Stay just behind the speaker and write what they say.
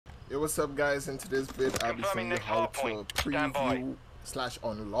Yo, what's up guys? In today's vid I'll be showing you how to preview /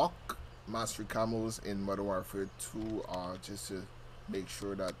 unlock mastery camos in Modern Warfare 2, just to make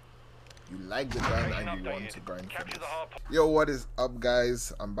sure that you like the gun and you want to grind for this. Yo, what is up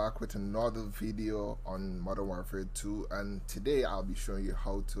guys? I'm back with another video on Modern Warfare 2, and today I'll be showing you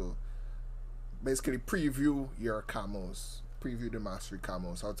how to basically preview your camos, preview the mastery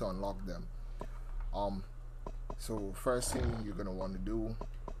camos, how to unlock them. So first thing you're gonna want to do,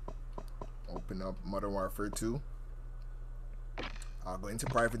 open up Modern Warfare 2, go into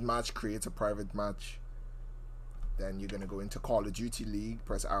private match, create a private match, then you're gonna go into Call of Duty League,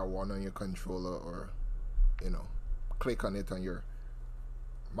 press R1 on your controller, or click on it on your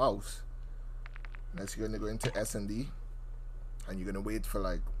mouse. Next you're gonna go into S&D, and you're gonna wait for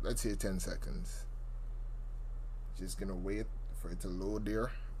like, let's say 10 seconds. Just gonna wait for it to load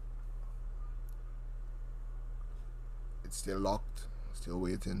there. It's still locked, still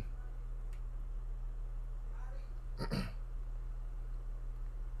waiting.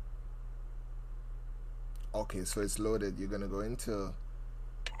 Okay, so it's loaded. You're gonna go into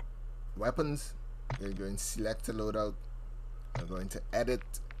weapons, you're going to select a loadout, you're going to edit,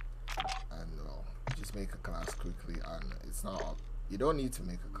 and just make a class quickly. And it's not, you don't need to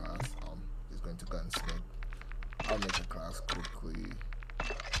make a class. Just going to gunsmith. I'll make a class quickly. I'm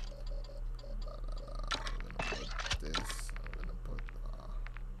gonna put this, I'm gonna put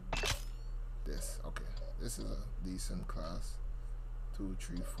this. Okay, this is a decent class. 2,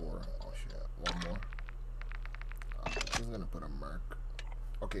 3, 4. Oh shit, one more. I'm just gonna put a mark.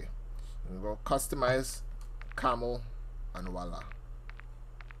 Okay, I'm gonna go customize camo, and voila,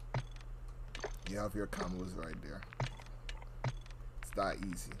 you have your camos right there. It's that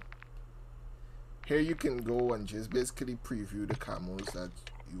easy. Here you can go and just basically preview the camos that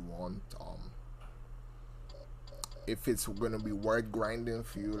you want. If it's gonna be worth grinding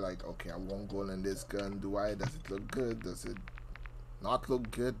for you, like, okay, I want gold in this gun. Does it look good? Does it not look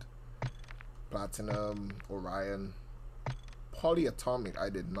good? Platinum, Orion, Polyatomic. I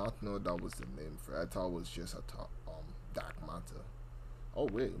did not know that was the name for it. I thought it was just a dark matter. Oh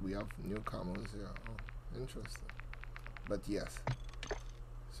wait, we have new camos here. Oh, interesting. But yes,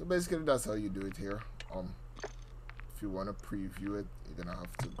 so basically that's how you do it here. If you want to preview it, you're gonna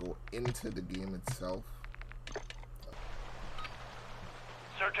have to go into the game itself.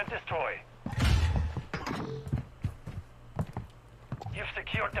 Search and destroy. You've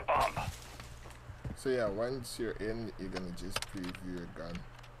secured the bomb. So yeah, once you're in, you're gonna just preview your gun.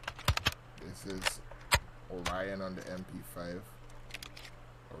 This is Orion on the MP5,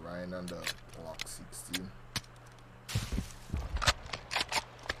 Orion on the Glock 16.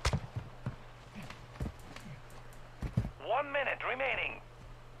 One minute remaining.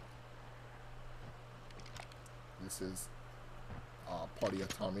 This is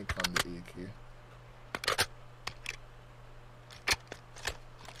Polyatomic on the AK.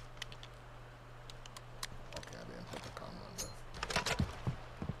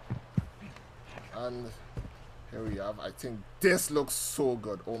 And here we have, I think this looks so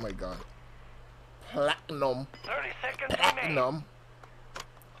good. Oh my god, platinum, 30 seconds platinum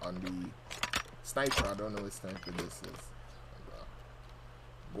on the sniper. I don't know what sniper this is.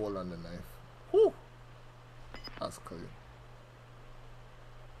 Gold on the knife. Whew, that's clean.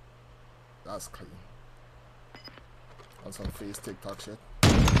 That's clean. On some face TikTok shit.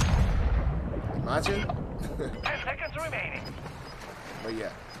 Imagine. 10 seconds remaining. But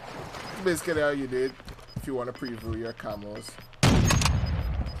yeah, basically how you do it if you want to preview your camos.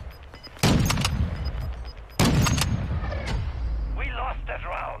 We lost that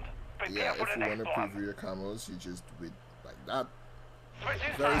round. Prepare Yeah, for if the you want next to one. preview your camos, you just do it like that. Switch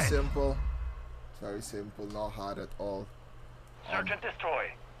It's very inside. simple. It's very simple, not hard at all. Search and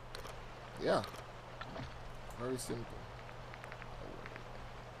destroy. Yeah, very simple.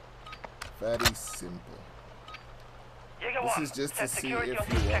 Very simple. Jaeger This 1, is just to set see security if on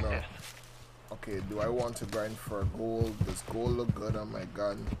you the wanna. objectives. Okay, do I want to grind for gold? Does gold look good on my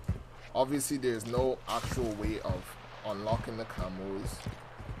gun? Obviously, there's no actual way of unlocking the camos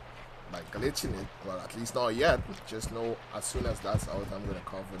by glitching it. Well, at least not yet. Just know as soon as that's out, I'm gonna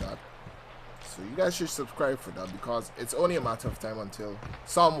cover that. So you guys should subscribe for that, because it's only a matter of time until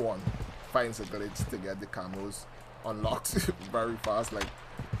someone finds a glitch to get the camos unlocked very fast, like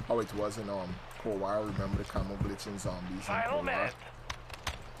how it was in Cold War. Remember the camo glitching zombies in Final Cold War? minute.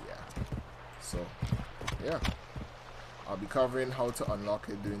 Yeah. So yeah, I'll be covering how to unlock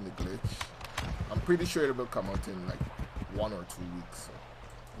it during the glitch. I'm pretty sure it will come out in like 1 or 2 weeks, so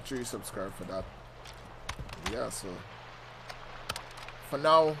make sure you subscribe for that. Yeah, so for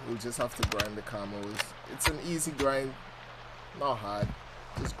now we'll just have to grind the camos. It's an easy grind, not hard.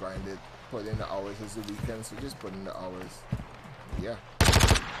 Just grind it. Put in the hours. It's the weekend, so just put in the hours. Yeah.